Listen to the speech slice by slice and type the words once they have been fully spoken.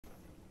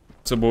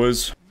What's up,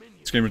 boys?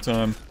 It's gamer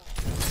time.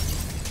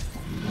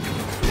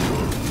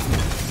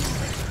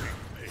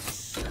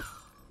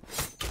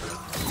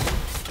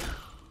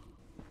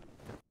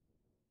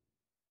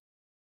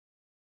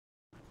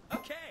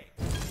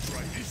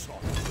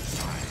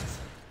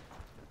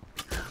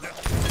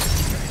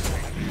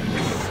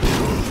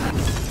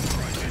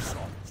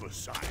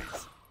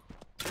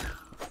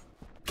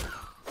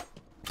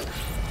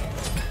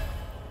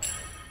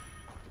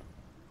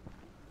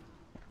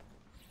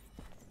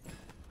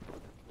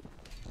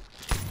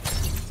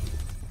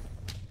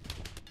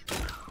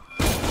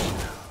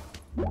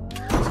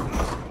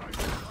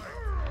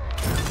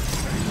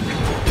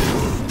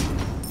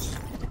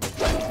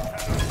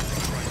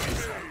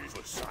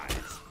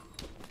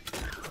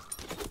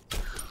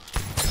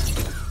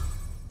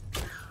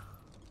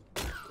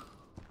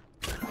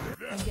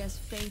 I guess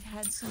fate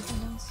had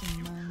something else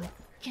in mind.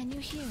 Can you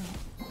hear it?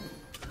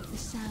 The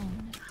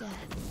sound of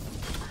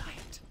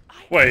death.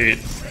 Wait.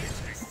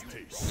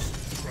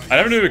 I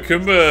never knew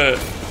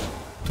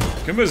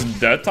Kumba's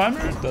death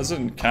timer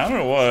doesn't count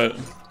or what?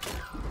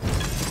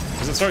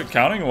 Does it start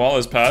counting while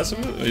his passive?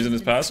 He's in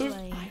his passive?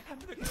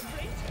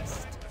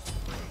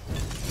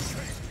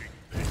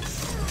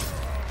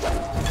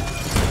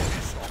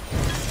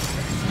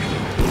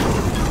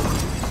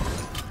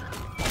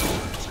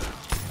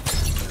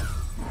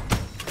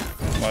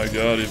 My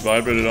god, he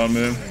vibrated on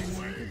me.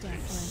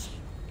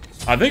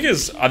 I think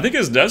his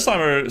death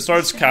timer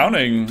starts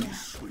counting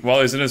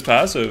while he's in his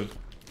passive.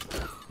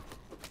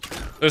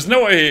 There's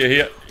no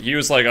way he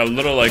was like a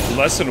little like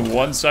less than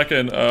 1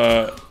 second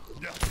death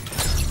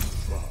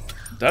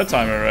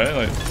timer, right?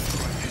 Like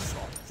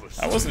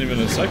that wasn't even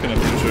a second,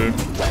 I'm pretty sure.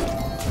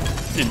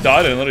 He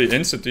died and literally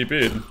instant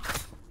TP'd.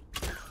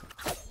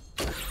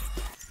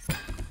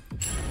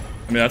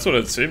 I mean, that's what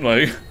it seemed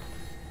like.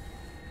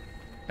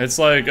 It's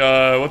like,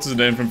 what's his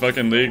name from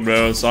fucking League,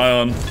 bro?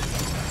 Scion.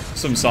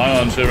 Some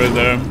Scion shit right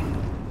there.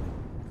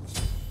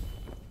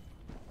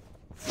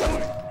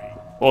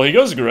 Well, he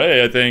goes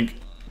gray, I think.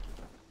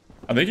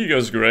 I think he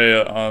goes gray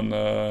on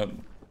the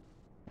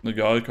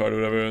God card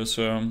or whatever,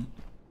 so...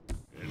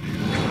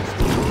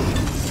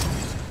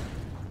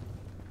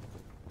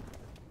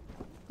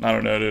 I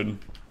don't know, dude.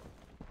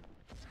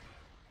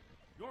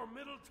 Your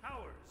middle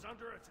tower is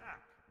under attack.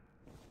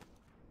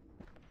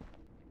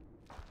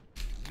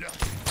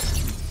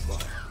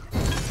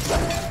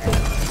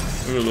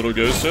 Ooh, a little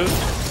ghost hit.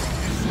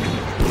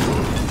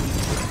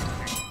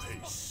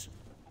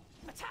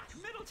 Attack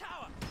middle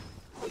tower.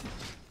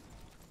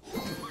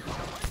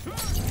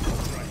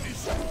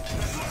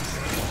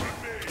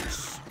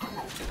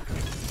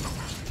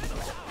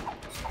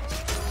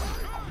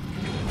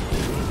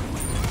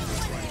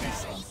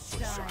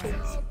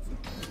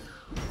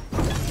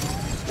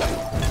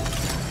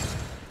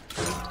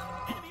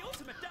 Enemy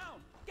ultimate down.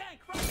 Gang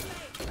cross lane.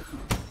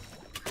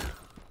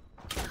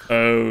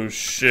 Oh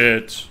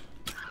shit.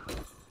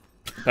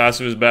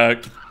 Passive is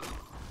back.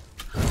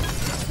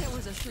 There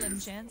was a slim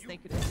chance they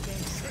could escape.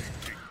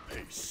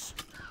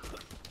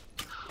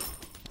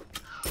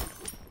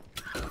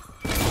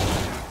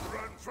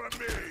 Run from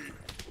me.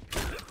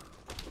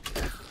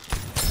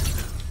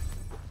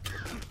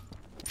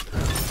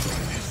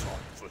 This on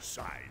for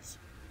size.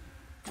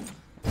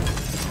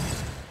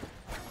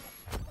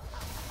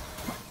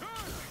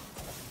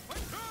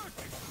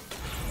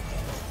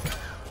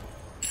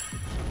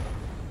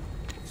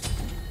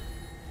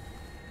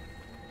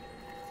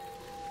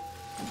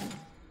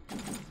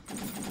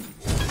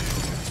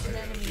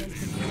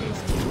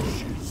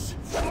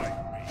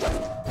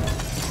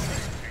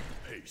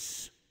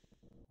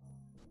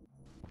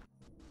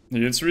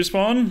 The instant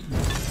respawn?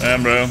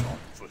 Damn, bro.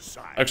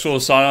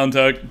 Actual Scion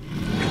tech.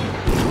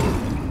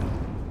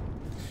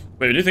 Wait,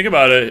 when you think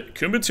about it,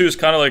 Kumba 2 is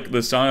kind of like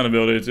the Scion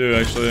ability too,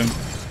 actually.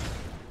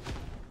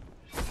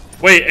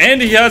 Wait,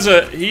 and he has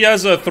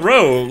a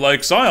throw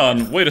like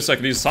Scion. Wait a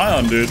second, he's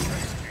Scion, dude.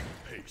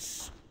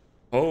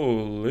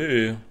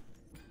 Holy.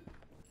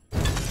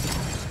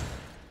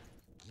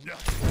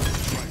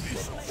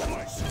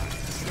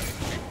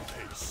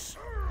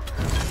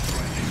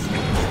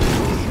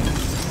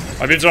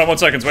 I've been on 1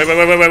 second. Wait.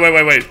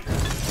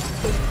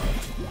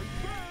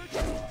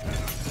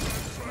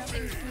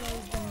 Nothing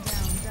slows them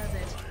down, does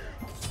it?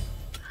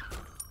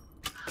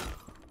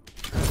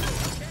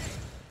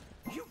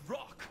 You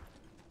rock.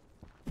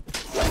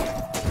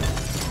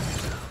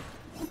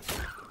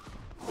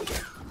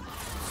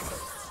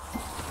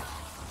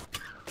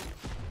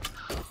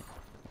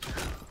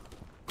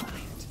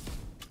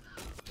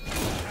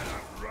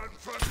 Run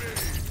from me.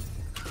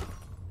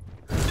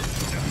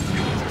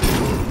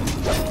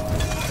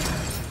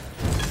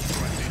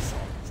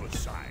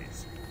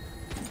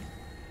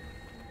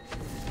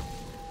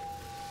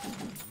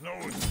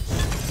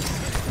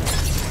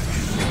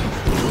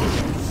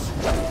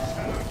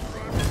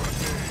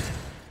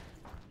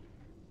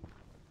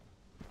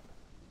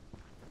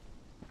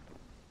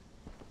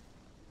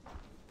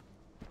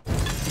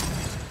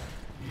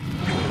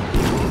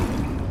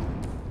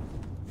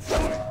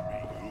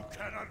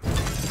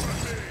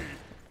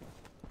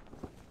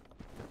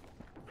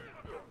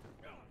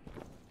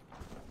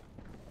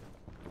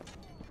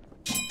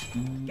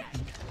 And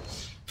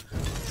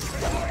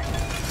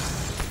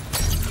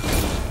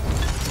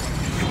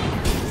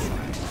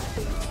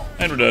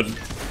we're dead.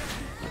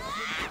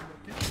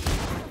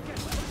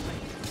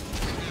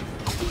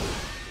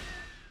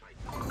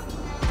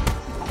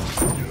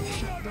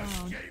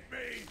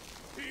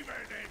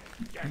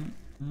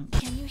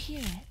 Can you hear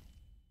it?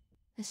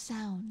 The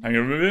sound.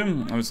 Hangover movie? I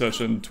haven't watched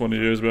it in 20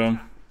 years, bro.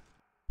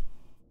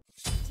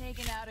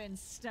 Taken out in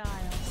style.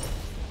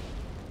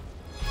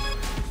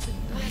 The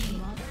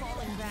grim while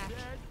falling back.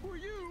 For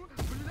you,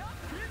 Black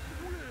Hit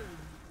wins.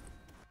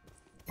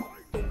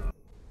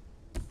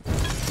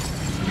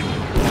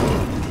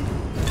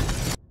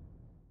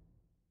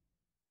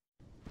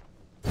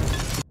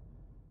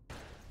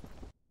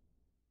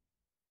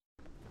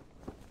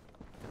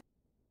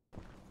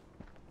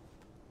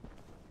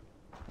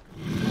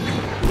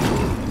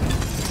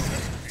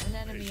 An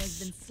enemy has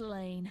been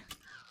slain.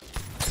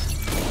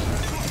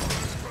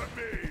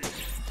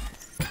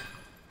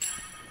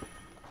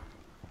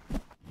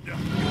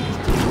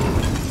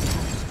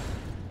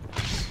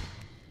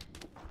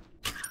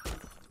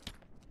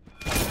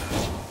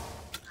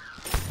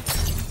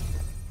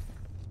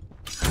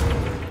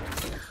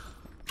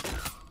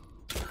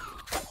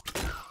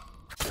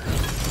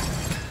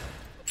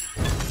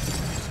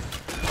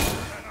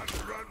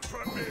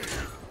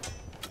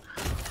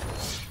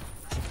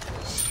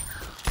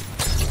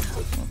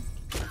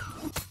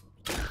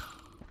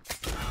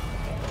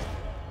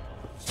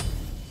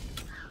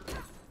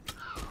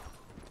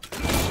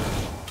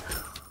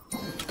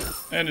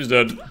 And he's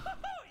dead.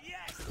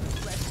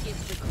 Let's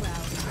give the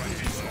crowd.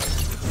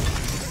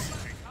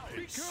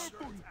 Be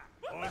careful.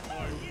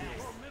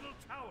 Your middle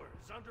tower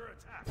is under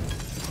attack.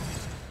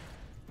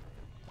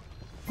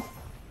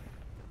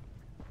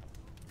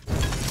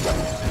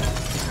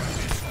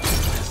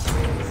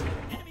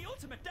 Enemy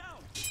ultimate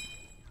down.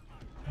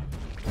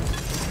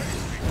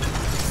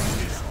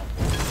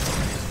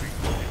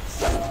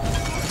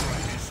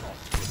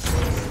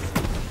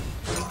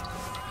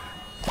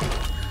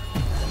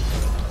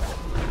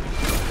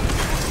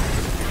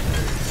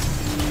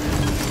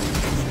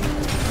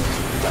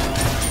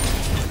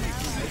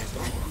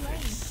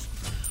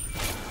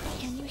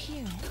 Can you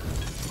hear it?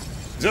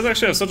 These guys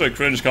actually have such a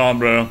cringe comp,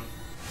 bro.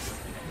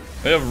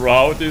 They have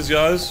Raw with these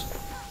guys.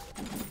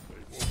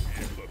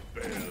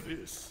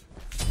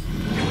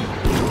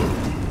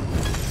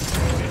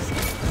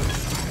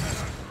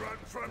 Run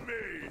from me.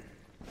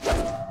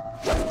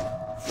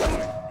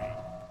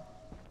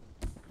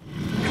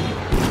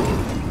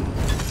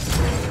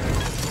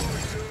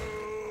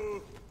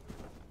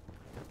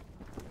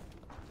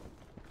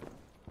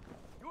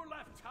 Your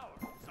left tower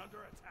is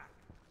under attack.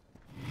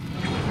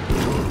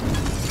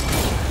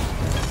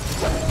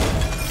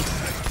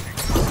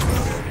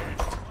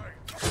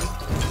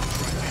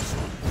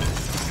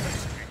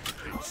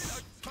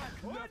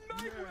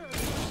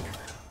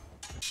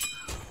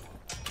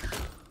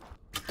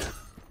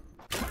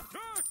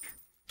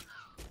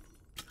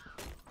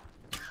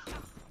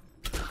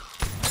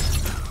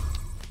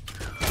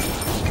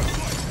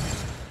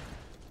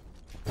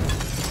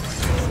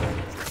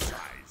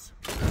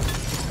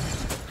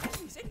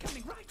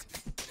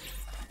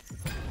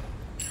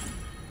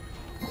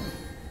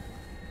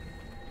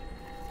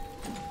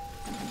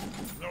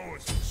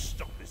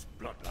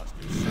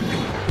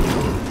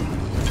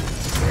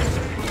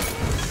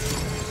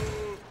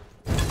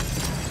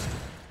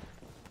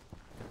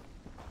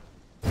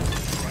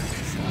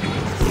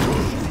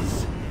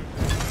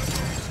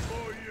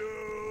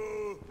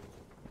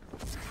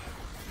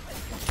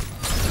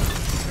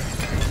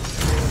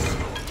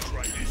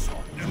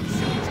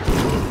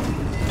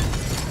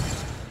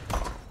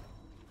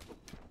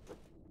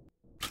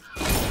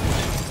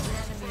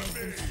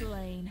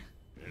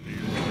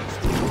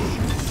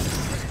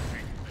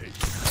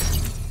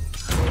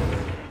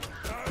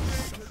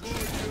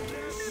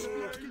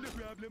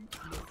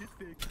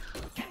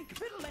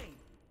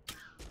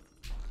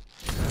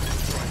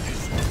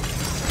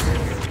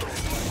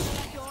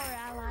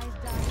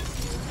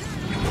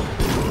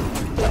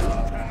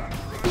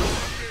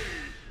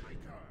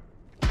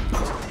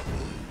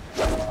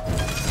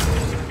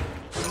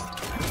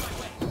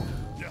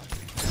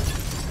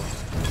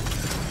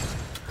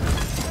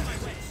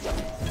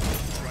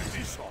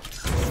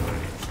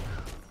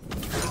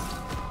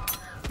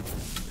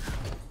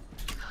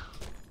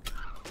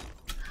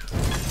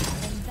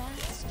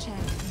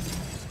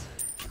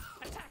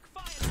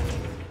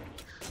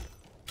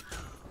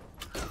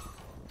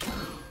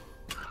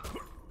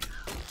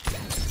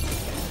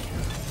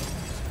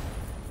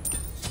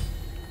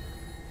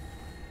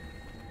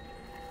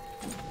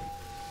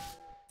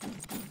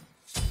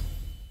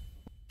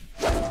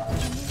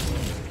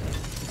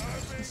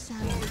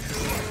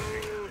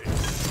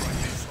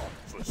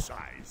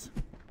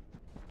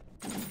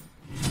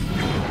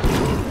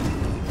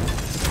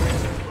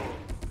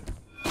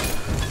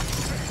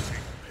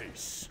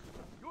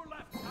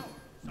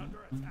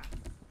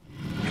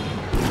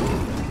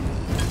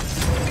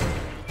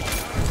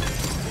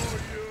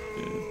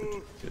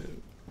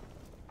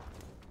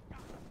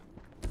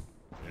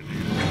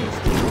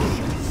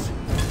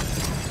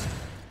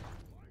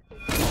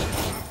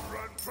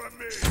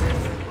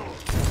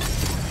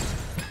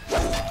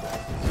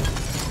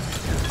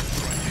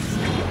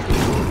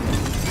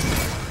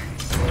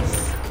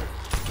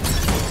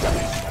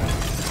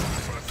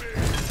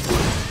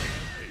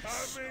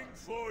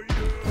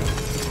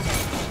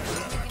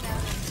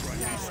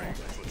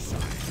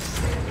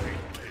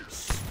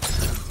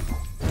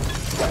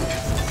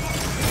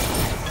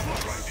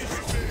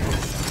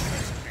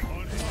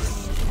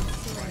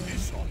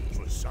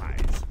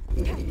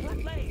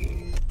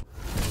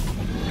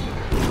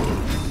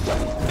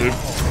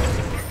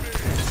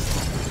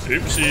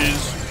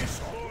 Oopsies.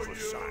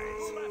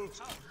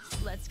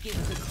 Let's give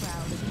the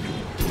crowd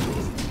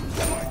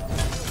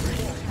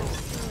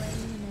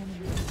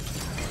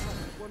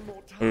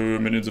a Oh,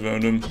 minions have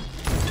owned him. double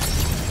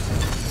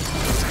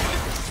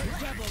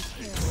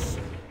kill.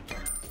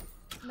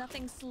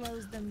 Nothing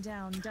slows them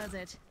down, does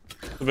it?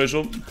 The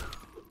visual.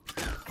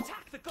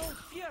 Attack the gold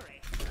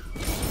fury.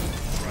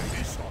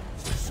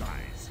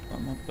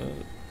 I'm not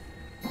bad.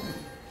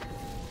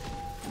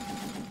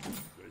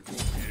 They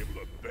won't be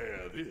able to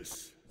bear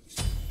this.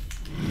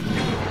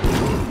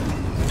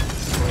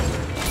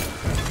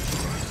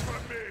 For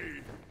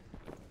me.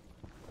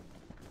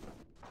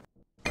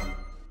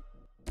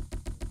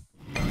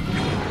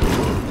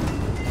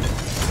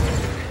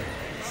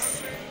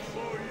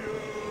 For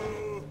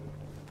you.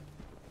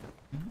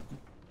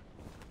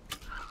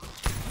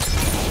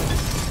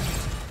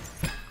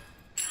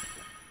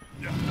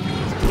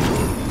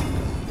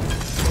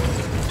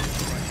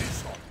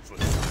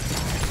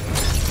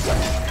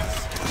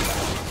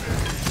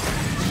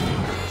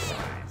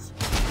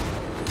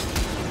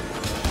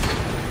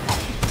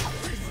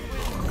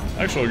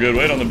 Actual good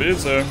weight on the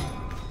beads there.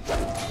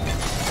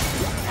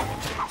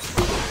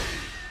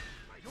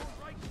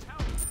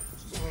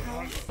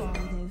 How far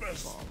they've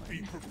Best fallen.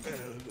 be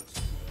prepared.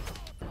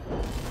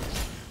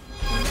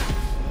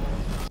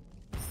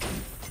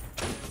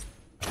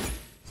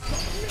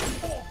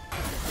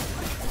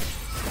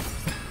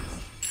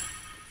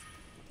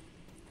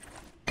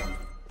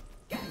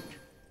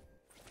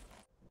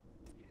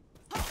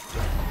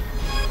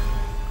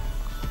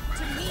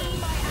 To me,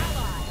 my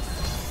allies.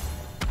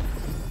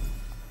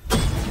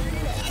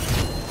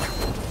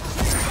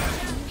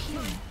 Can you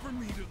hear it? For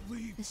me to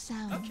leave. The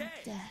sound Okay.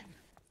 of death.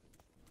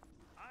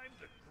 I'm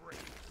the great.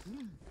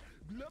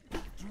 Let me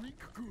drink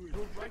good.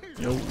 Right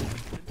Yo. for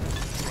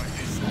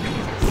you.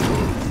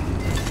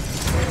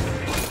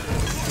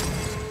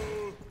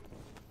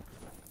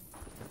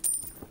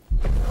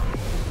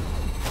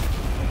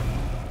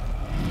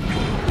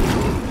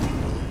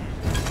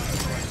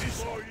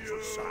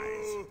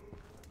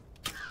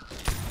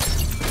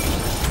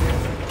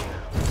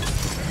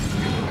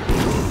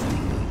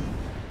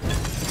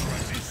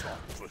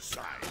 For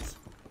size.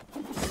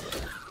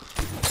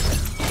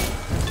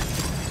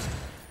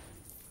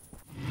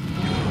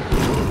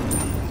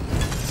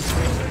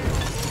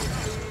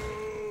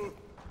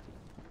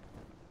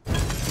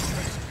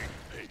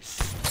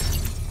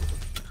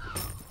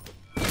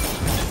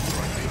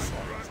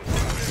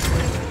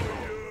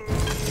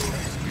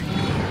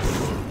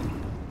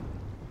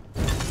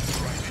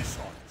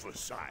 For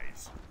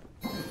size.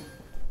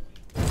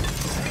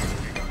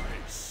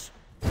 Pace.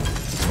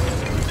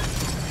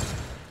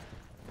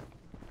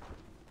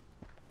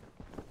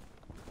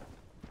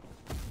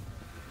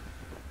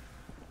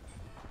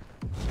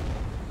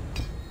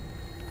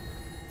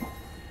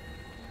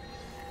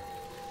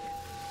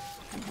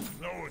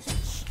 No one can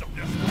stop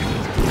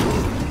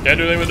us. Can't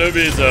do anything with no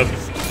beads up.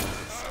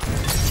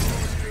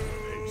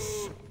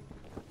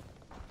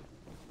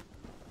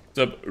 What's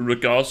up,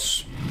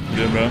 Rickos?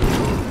 Yeah, bro.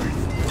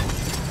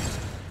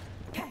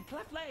 Tank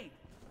left lane.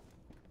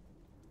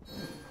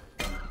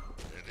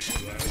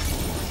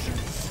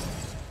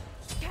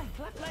 Tank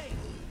left lane.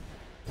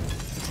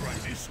 Try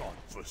this on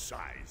for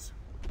size.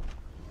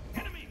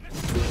 Enemy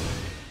missile.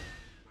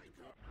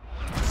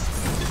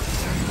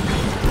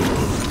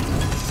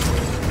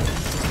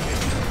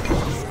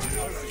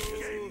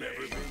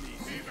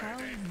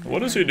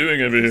 What is he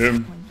doing over here?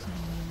 The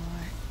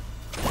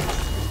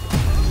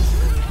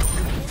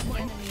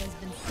enemy has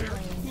been slain.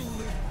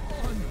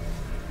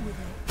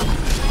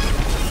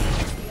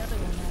 The other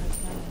one out of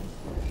time.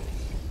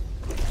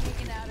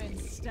 Taken out in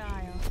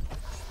style.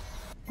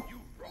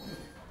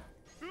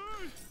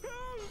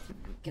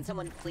 Can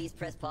someone please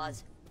press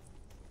pause?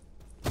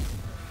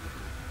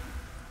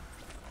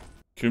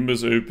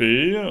 Kumba's OP?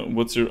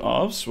 What's your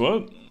offs?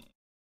 What?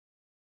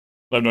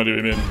 I have no idea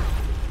what you mean.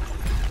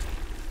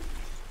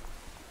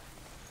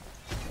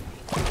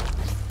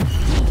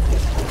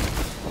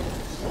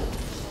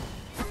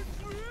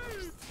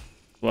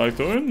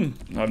 Blackthorn?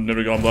 I've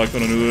never gone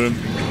Blackthorn on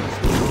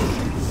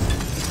Ullr.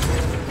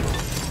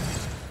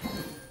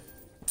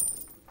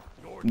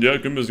 Yeah,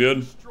 Kumba's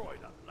good. Destroy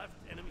the left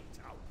enemy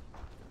tower.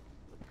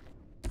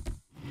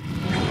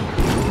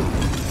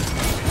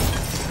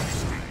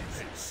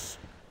 Pace.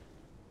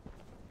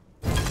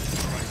 Try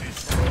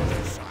this on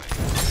for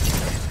size.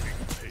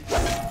 Pace.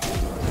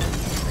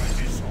 Try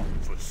this on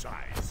for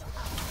size.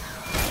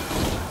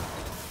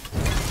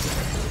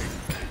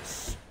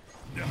 Pace.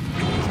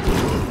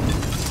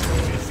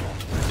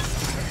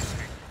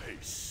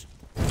 Pace.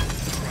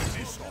 Try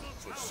this on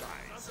for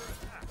size.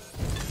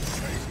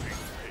 Changing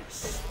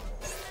pace.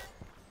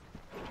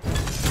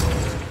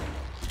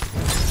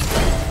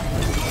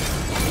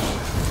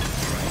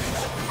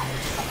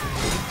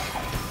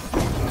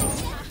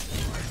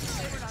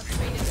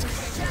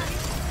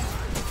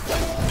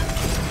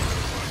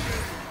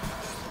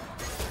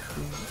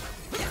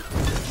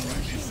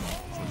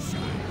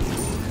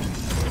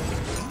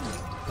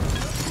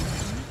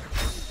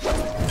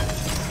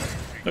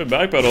 Hey,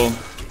 backpedal.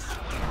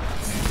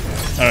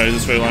 Alright, he's a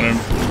straight liner.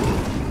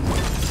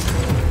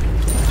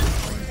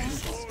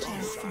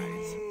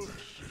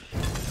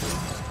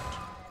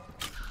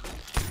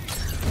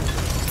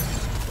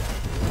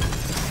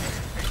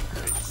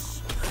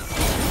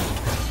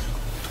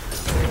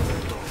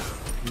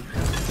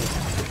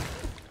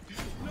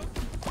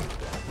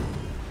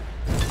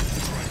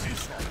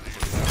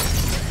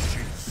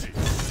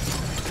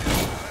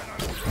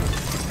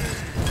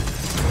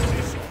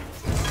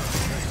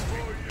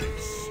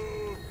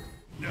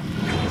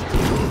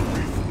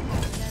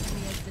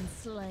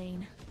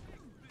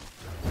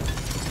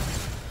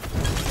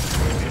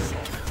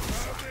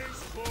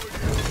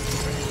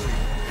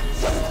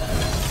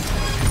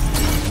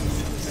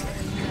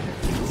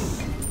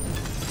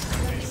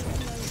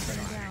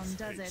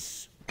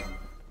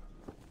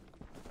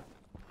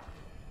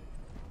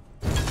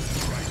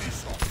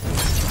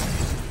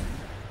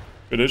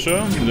 Good issue?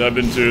 I've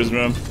been tears,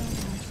 bro.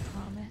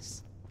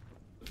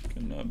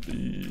 Cannot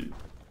be.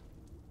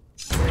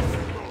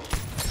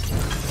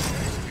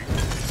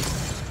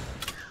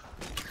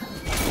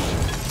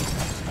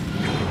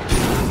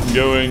 I'm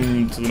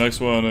going to the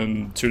next one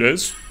in 2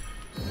 days.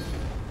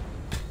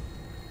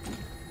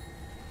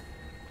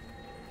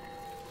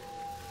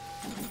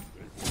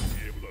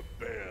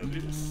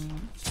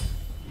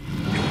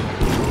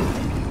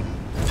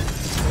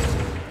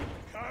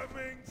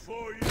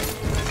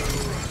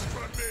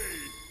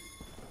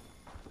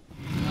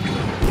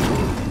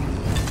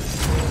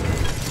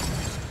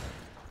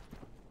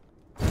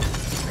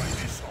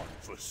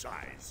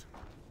 Size.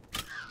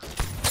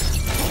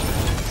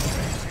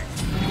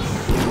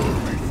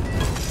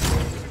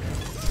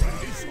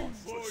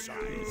 For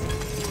size.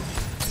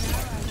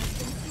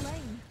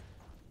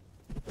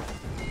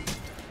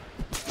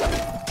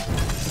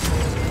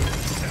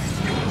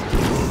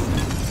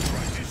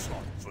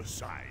 For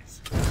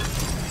size.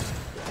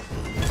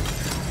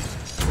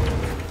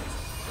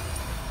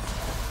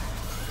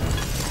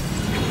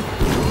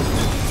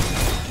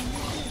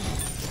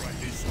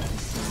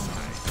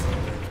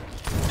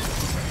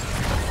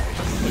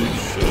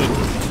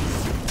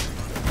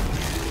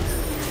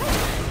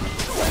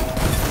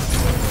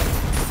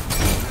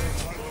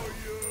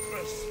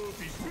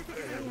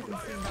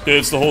 Okay,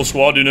 it's the whole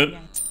squad unit.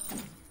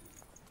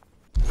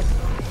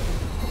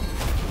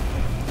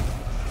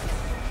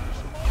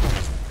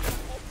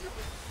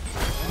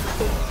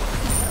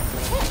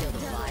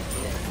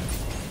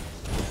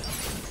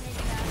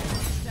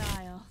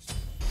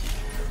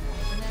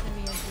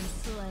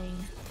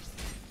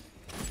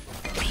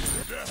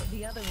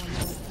 The other one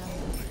was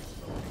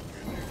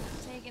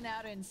taken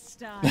out in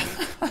style.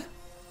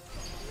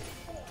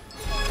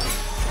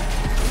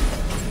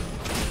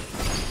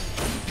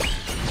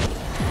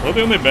 I hope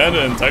they only banned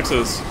it in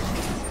Texas.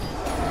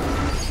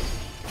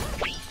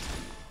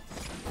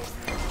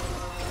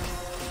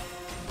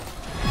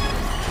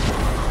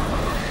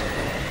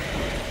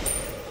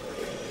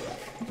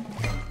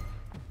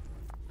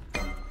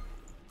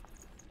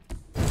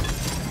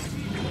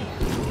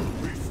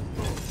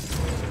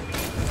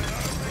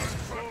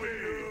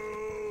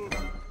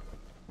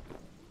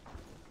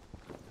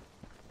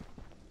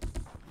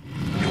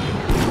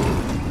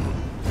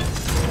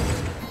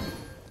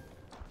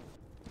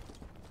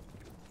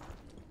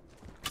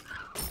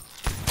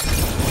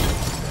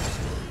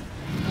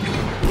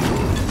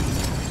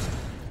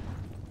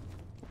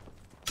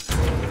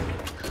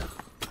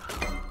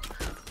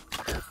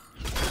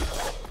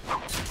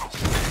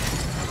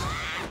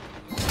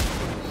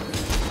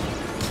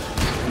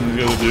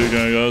 The other dude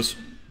guy goes.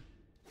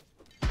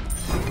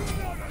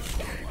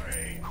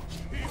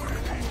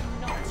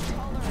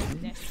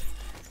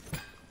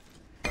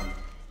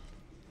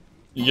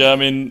 Yeah, I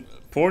mean,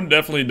 porn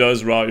definitely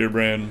does rot your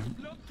brain.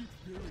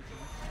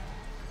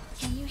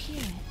 Can you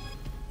hear it?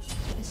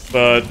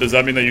 But does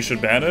that mean that you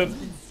should ban it?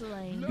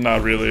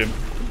 Not really.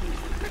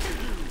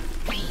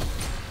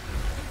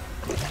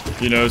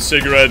 You know,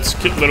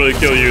 cigarettes literally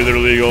kill you, they're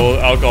legal.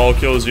 Alcohol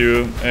kills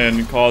you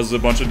and causes a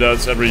bunch of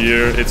deaths every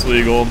year, it's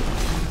legal.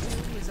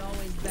 Is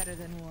always better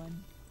than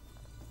one.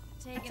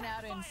 Taken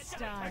out in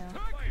style.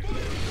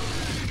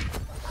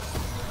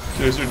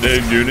 Here's your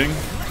Dave Gooning.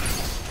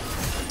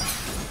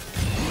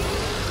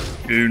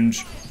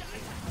 Goonge.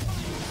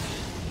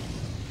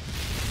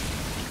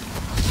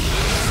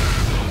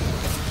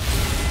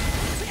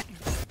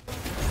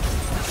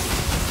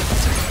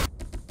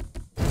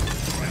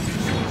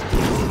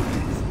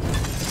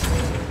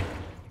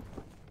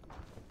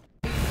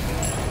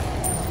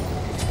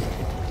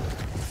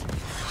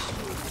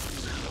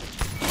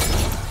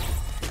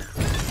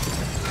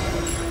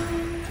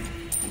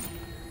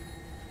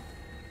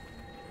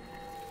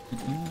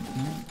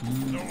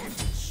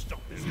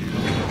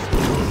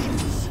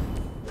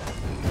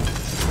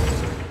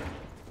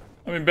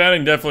 I mean,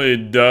 banning definitely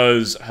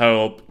does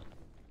help.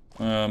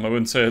 I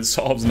wouldn't say it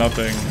solves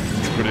nothing.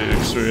 It's pretty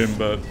extreme,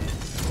 but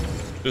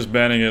just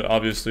banning it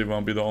obviously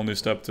won't be the only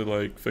step to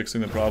like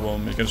fixing the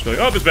problem. You can just be like,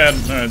 oh, it's banned.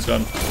 Alright, it's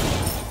done.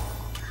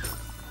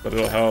 But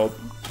it'll help.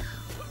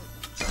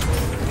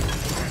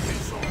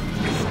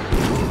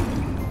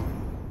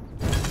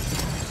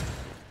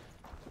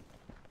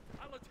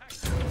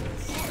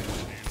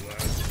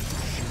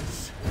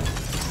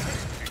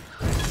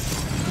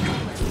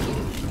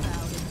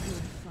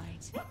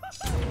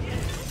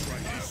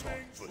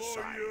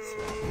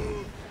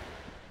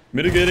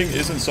 Mitigating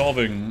isn't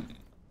solving.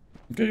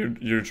 Okay,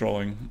 you're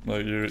trolling.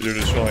 Like you're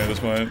just trolling at this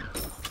point.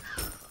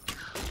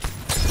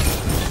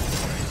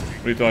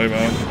 What are you talking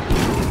about?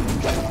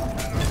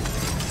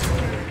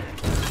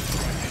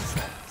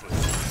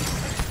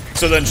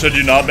 So then, should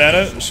you not ban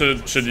it?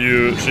 Should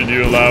you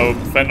allow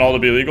fentanyl to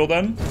be legal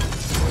then?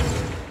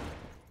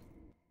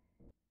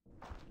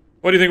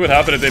 What do you think would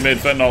happen if they made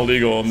fentanyl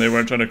legal and they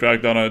weren't trying to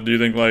crack down on it? Do you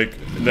think like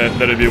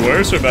that it'd be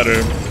worse or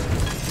better?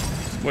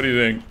 What do you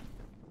think?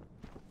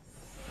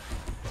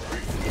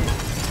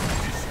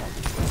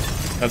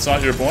 That's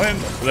not your point?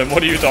 Then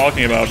what are you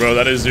talking about, bro?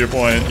 That is your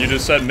point. You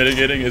just said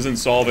mitigating isn't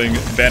solving,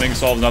 banning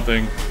solves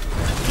nothing.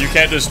 You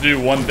can't just do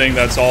one thing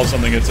that solves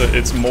something.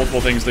 It's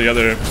multiple things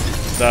together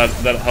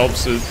that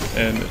helps it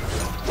and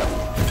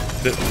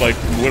like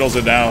whittles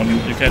it down.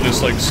 You can't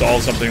just like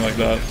solve something like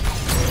that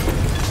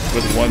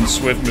with one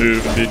swift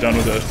move and be done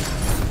with it.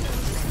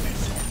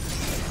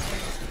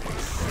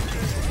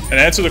 And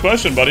answer the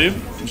question, buddy.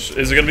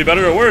 Is it gonna be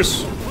better or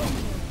worse?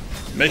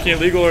 Making it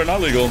legal or not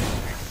legal?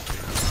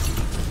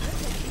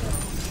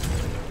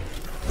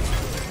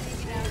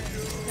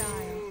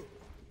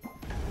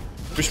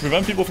 We should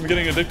prevent people from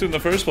getting addicted in the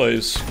first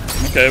place.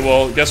 Okay,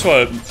 well, guess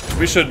what?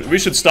 We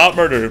should stop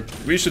murder.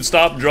 We should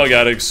stop drug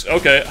addicts.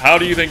 Okay, how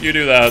do you think you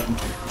do that?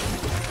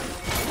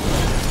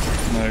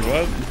 Like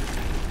what?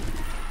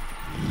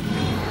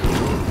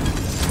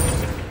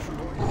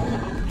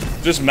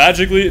 Just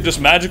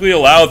magically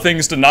allow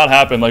things to not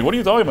happen. Like, what are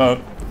you talking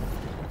about?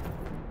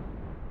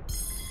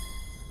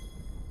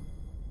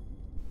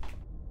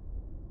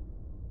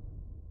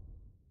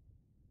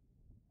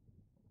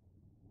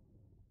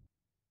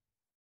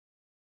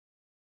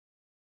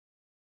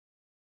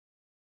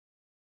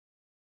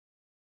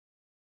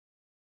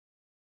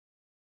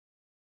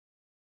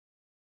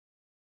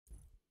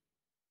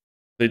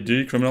 They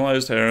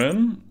decriminalized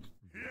heroin?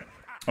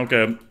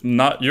 Okay,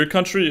 not your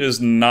country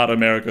is not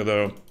America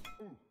though.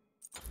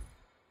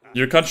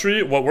 Your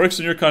country, what works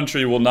in your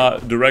country will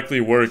not directly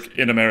work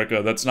in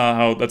America. That's not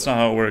how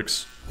it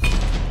works.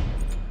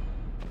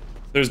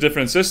 There's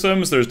different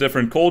systems, there's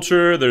different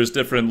culture, there's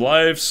different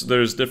lives,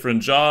 there's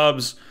different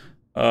jobs,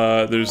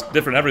 there's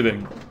different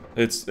everything.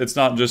 It's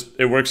not just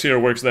it works here,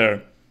 it works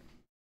there.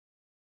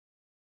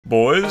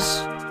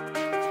 Boys,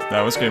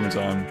 that was gaming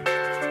time.